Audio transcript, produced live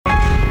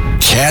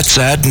Cats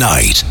at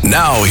Night.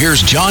 Now,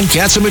 here's John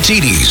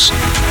Catsimatidis.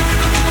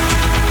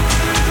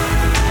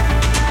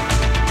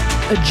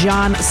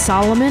 John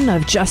Soloman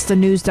of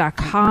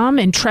justthenews.com,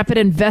 intrepid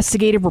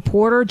investigative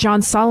reporter.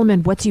 John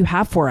Soloman, what do you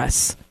have for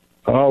us?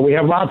 Oh, we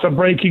have lots of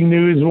breaking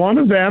news. One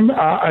of them,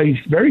 a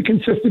very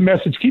consistent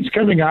message keeps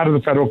coming out of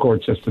the federal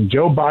court system.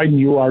 Joe Biden,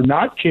 you are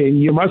not king.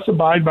 You must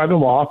abide by the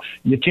law.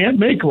 You can't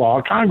make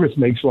law. Congress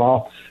makes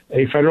law.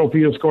 A federal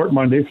appeals court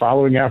Monday,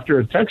 following after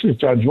a Texas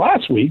judge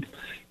last week,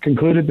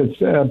 concluded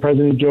that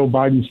President Joe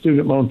Biden's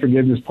student loan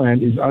forgiveness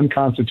plan is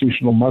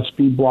unconstitutional, must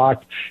be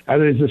blocked.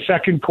 And it is the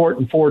second court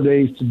in 4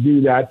 days to do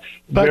that.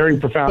 Very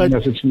profound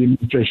message to the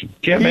administration.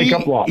 Can't make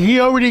up law. He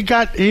already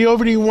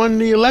won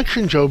the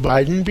election, Joe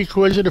Biden,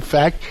 because of the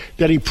fact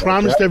that he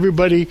promised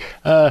everybody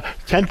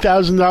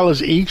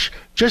 $10,000 each,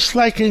 just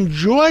like in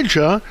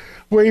Georgia,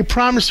 where he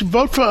promised to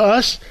vote for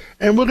us,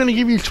 and we're going to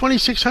give you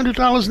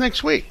 $2,600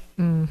 next week.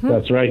 Mm-hmm.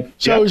 That's right.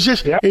 So is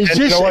this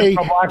a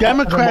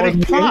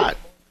Democratic plot?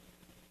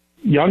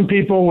 Young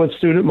people with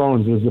student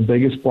loans was the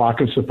biggest block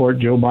of support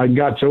Joe Biden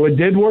got. So it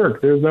did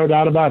work. There's no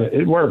doubt about it.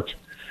 It worked.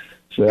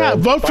 So, yeah,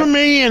 vote for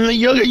me, and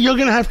you're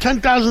going to have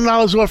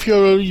 $10,000 off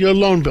your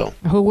loan bill.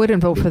 Who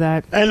wouldn't vote for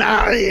that? And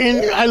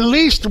at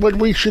least what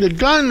we should have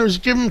done was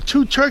give them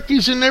 2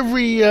 turkeys in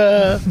every,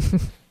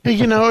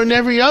 in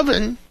every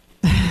oven.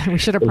 We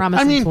should have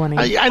promised. I mean, 20.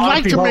 I'd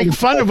like to make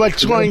fun of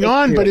what's going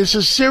on, but it's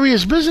a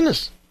serious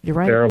business. You're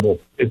right. Terrible.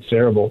 It's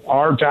terrible.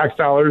 Our tax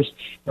dollars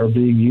are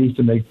being used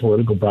to make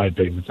political bribe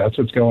payments. That's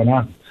what's going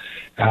on.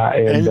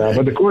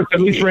 But the court's at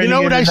least you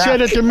know what I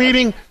said at the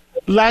meeting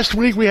last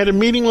week? We had a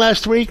meeting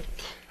last week.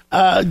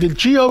 The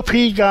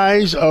GOP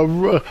guys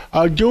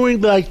are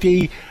doing like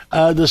the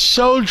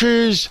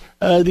soldiers,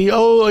 in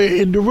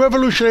the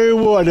Revolutionary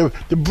War,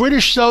 the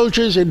British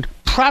soldiers, and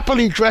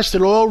properly dressed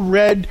in all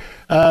red,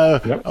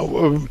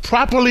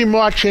 properly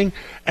marching,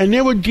 and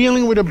they were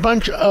dealing with a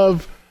bunch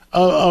of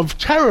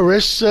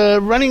terrorists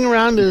running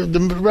around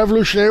the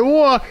Revolutionary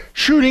War,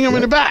 shooting them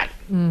in the back.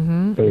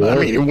 Mm-hmm. I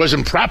mean, it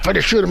wasn't proper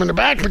to shoot them in the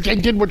back, but they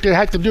did what they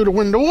had to do to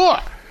win the war.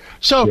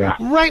 So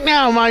right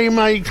now,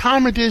 my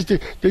comment is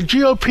that the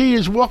GOP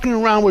is walking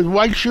around with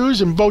white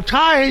shoes and bow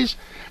ties,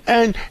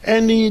 and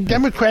the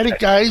Democratic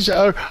guys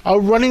are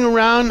running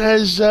around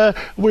as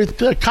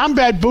with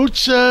combat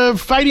boots,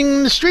 fighting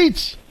in the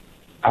streets.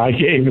 I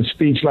gave a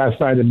speech last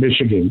night in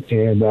Michigan,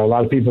 and a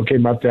lot of people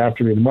came up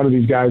after me. And one of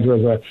these guys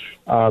was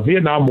a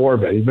Vietnam War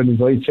vet. He's been in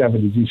his late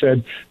 70s. He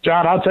said,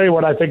 John, I'll tell you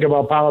what I think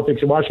about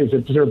politics in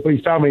Washington. I said, sir,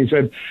 please tell me. He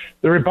said,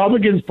 the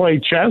Republicans play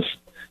chess,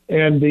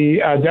 and the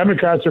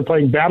Democrats are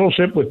playing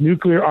battleship with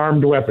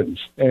nuclear-armed weapons.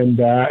 And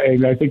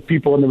I think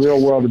people in the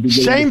real world are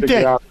beginning to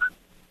figure out.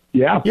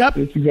 Yeah, yep.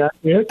 That's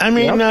exactly it. I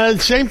mean,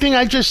 same thing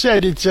I just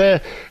said. It's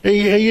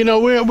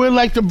we're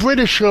like the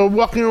British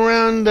walking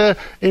around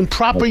in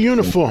proper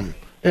uniform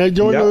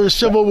during the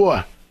Civil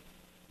War.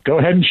 Go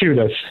ahead and shoot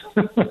us.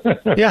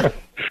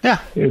 Yeah.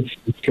 It's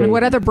and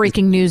what other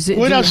breaking news do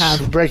you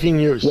have? Breaking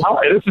news? Well,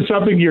 this is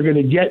something you're going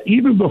to get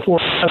even before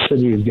the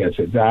news gets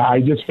it.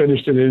 I just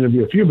finished an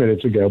interview a few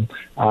minutes ago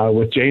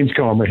with James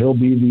Comer. He'll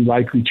be the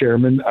likely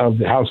chairman of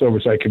the House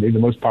Oversight Committee, the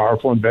most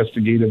powerful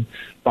investigative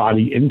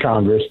body in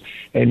Congress.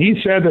 And he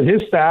said that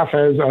his staff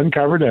has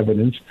uncovered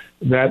evidence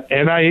that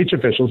NIH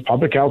officials,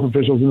 public health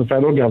officials in the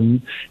federal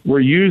government,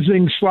 were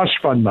using slush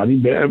fund money,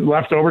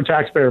 leftover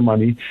taxpayer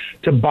money,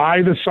 to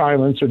buy the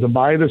silence or to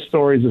buy the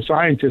stories of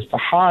scientists to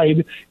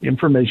hide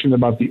information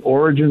about the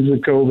origins of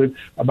COVID,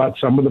 about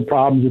some of the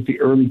problems with the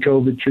early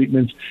COVID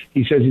treatments.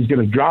 He says he's going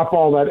to drop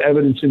all that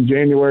evidence in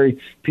January.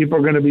 People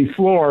are going to be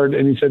floored.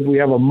 And he said we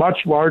have a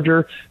much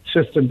larger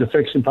system to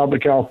fix in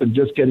public health than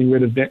just getting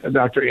rid of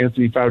Dr.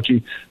 Anthony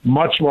Fauci.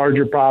 Much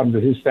larger problem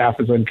that his staff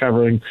is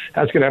uncovering.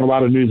 That's going to have a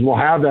lot of news. We'll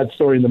have that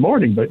story in the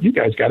morning, but you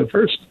guys got it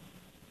first.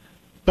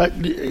 But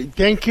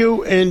thank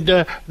you. And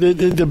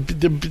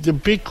the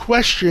big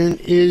question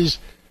is,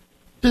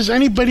 does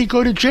anybody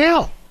go to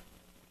jail?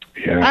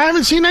 Yeah. I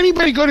haven't seen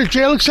anybody go to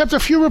jail except a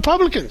few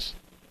Republicans.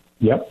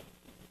 Yep.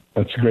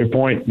 That's a great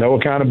point. No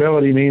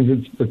accountability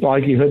means the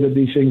likelihood that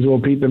these things will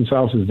repeat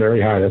themselves is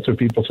very high. That's what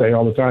people say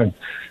all the time.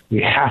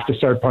 We have to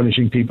start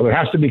punishing people. There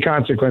has to be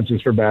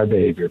consequences for bad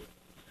behavior.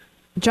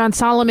 John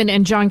Soloman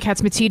and John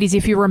Catsimatidis,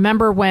 if you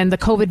remember when the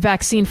COVID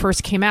vaccine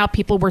first came out,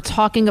 people were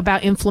talking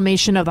about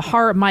inflammation of the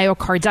heart,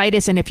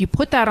 myocarditis, and if you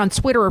put that on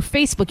Twitter or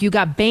Facebook, you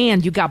got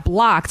banned, you got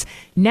blocked.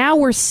 Now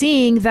we're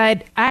seeing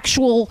that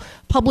actual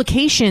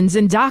publications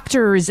and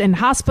doctors and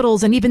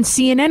hospitals and even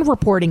CNN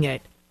reporting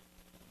it.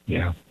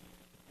 Yeah.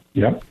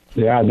 Yep.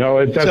 Yeah,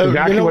 no, that's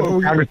exactly what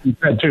the congressman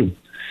said, too.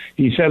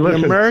 He said,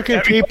 listen, the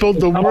American people,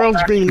 the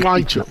world's being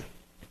lied to.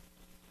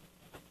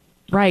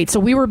 Right. So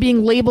we were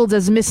being labeled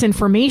as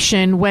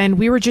misinformation when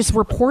we were just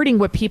reporting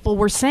what people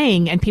were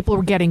saying, and people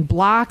were getting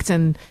blocked,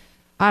 and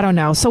I don't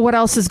know. So what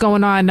else is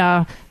going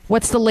on?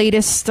 What's the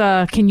latest?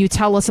 Can you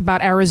tell us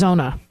about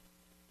Arizona?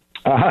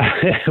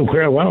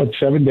 It's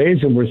 7 days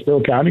and we're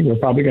still counting. We're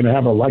probably going to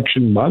have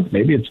election month.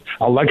 Maybe it's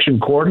election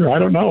quarter. I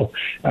don't know.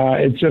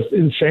 It's just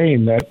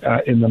insane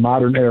that in the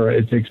modern era,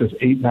 it takes us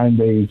 8-9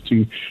 days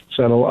to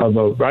settle a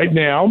vote. Right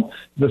now,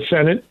 the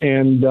Senate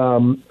and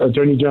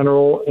Attorney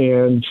General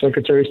and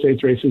Secretary of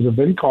State's races have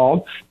been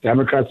called.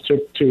 Democrats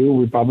took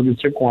 2, Republicans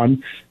took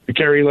 1. The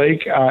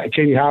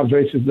Katie Hobbs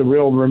race is the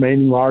real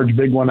remaining large,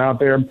 big one out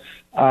there.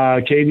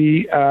 Hobbs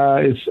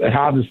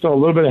is still a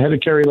little bit ahead of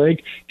Carrie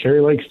Lake.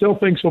 Carrie Lake still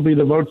thinks will be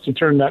the votes to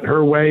turn that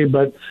her way,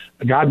 but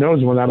God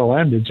knows when that'll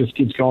end. It just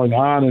keeps going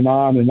on and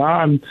on and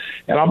on.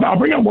 And I'll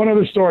bring up one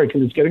other story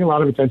because it's getting a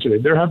lot of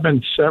attention. There have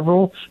been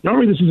several.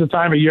 Normally, this is a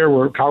time of year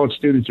where college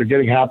students are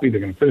getting happy. They're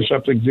going to finish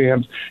up the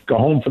exams, go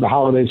home for the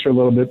holidays for a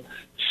little bit.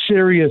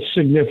 Serious,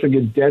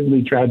 significant,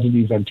 deadly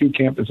tragedies on 2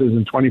 campuses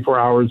in 24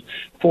 hours.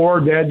 4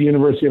 dead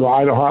University of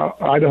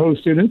Idaho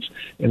students,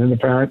 and an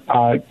apparent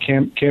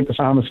campus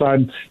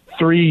homicide.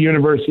 3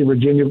 University of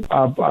Virginia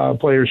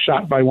players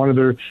shot by one of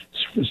their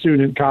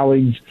student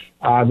colleagues.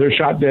 They're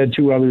shot dead,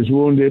 2 others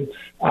wounded.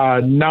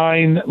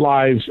 9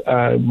 lives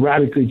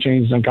radically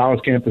changed on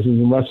college campuses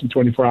in less than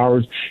 24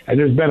 hours. And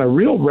there's been a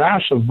real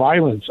rash of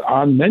violence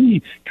on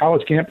many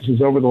college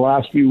campuses over the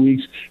last few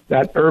weeks.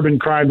 That urban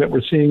crime that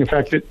we're seeing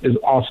affected is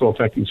also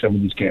affecting some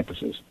of these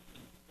campuses.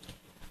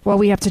 Well,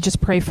 we have to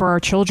just pray for our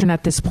children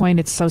at this point.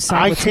 It's so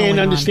sad. I can't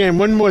understand.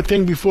 One more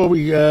thing before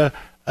we go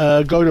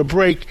to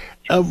break.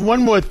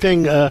 One more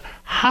thing.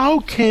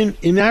 How can,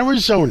 in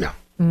Arizona,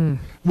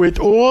 with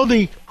all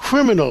the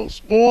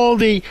criminals, all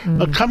the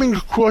coming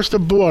across the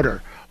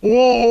border,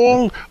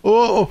 all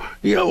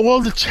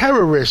the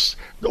terrorists,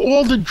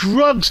 all the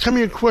drugs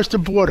coming across the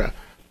border,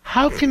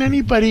 how can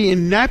anybody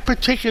in that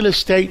particular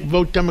state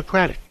vote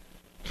Democratic?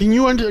 Can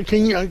you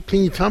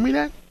tell me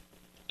that?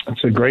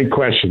 That's a great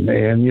question.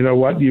 And you know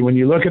what? When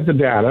you look at the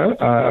data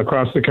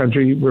across the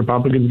country,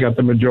 Republicans got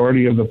the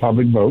majority of the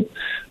public vote.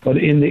 But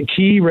in the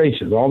key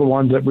races, all the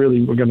ones that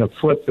really were going to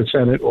flip the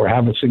Senate or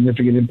have a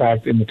significant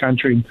impact in the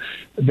country,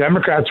 the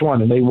Democrats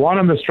won. And they won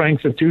on the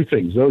strength of 2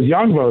 things. Those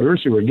young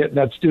voters who were getting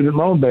that student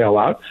loan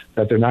bailout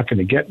that they're not going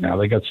to get now.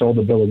 They got sold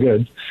a bill of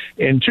goods.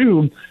 And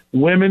 2,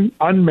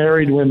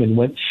 unmarried women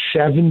went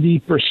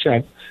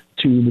 70%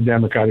 to the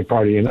Democratic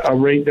Party, and a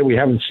rate that we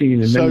haven't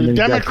seen in many, the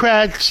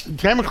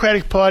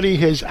Democratic Party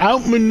has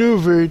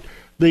outmaneuvered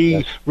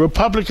the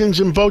Republicans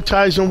in bow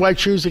ties and white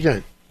shoes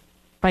again.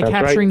 By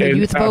capturing the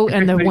youth vote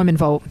and the women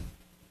vote.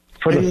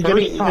 For the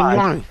first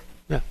time.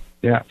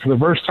 Yeah, for the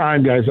first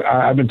time, guys,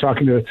 I've been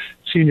talking to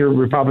senior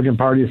Republican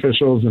Party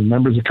officials and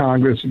members of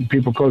Congress and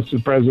people close to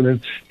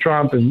President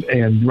Trump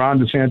and Ron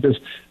DeSantis.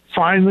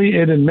 Finally,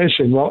 an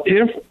admission. Well,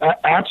 if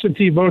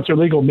absentee votes are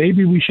legal,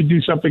 maybe we should do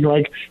something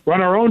like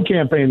run our own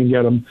campaign and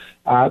get them.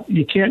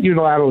 You can't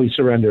unilaterally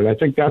surrender. And I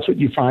think that's what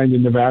you find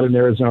in Nevada and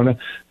Arizona.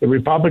 The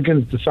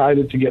Republicans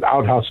decided to get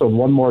out-hustled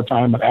one more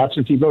time on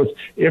absentee votes.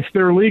 If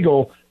they're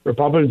legal,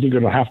 Republicans are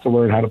going to have to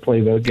learn how to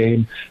play the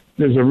game.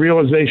 There's a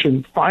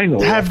realization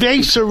finally. Have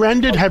they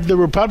surrendered? Have the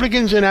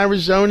Republicans in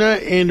Arizona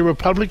and the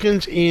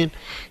Republicans in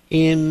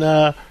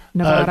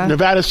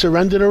Nevada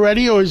surrendered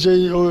already, or is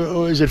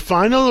it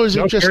final, or is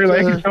it just? Carrie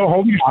Lake is still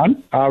holding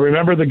on.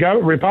 Remember, the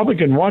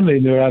Republican won the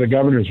Nevada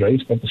governor's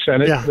race, but the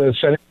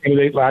Senate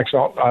candidate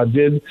Laxalt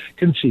did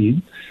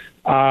concede.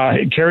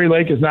 Carrie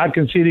Lake is not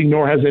conceding,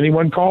 nor has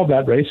anyone called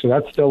that race, so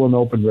that's still an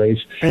open race.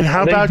 And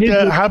how about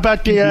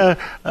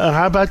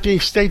the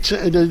states,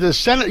 the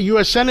Senate,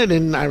 U.S. Senate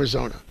in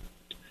Arizona?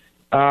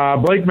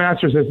 Blake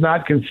Masters has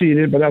not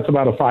conceded, but that's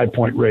about a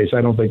 5-point race.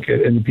 I don't think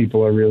any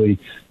people are really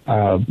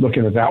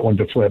looking at that one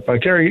to flip.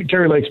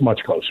 Carrie Lake's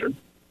much closer.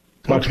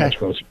 Much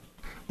closer.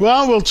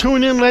 Well, we'll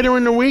tune in later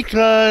in the week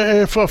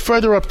for a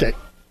further update.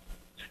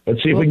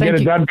 Let's see if we can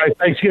get it done by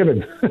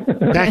Thanksgiving.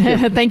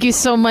 Thank you. Thank you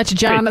so much,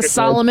 John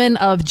Soloman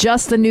of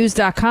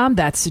justthenews.com.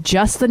 That's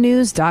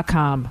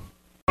justthenews.com.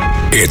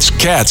 It's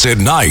Cats at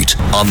Night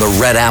on the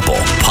Red Apple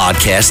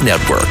Podcast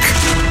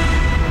Network.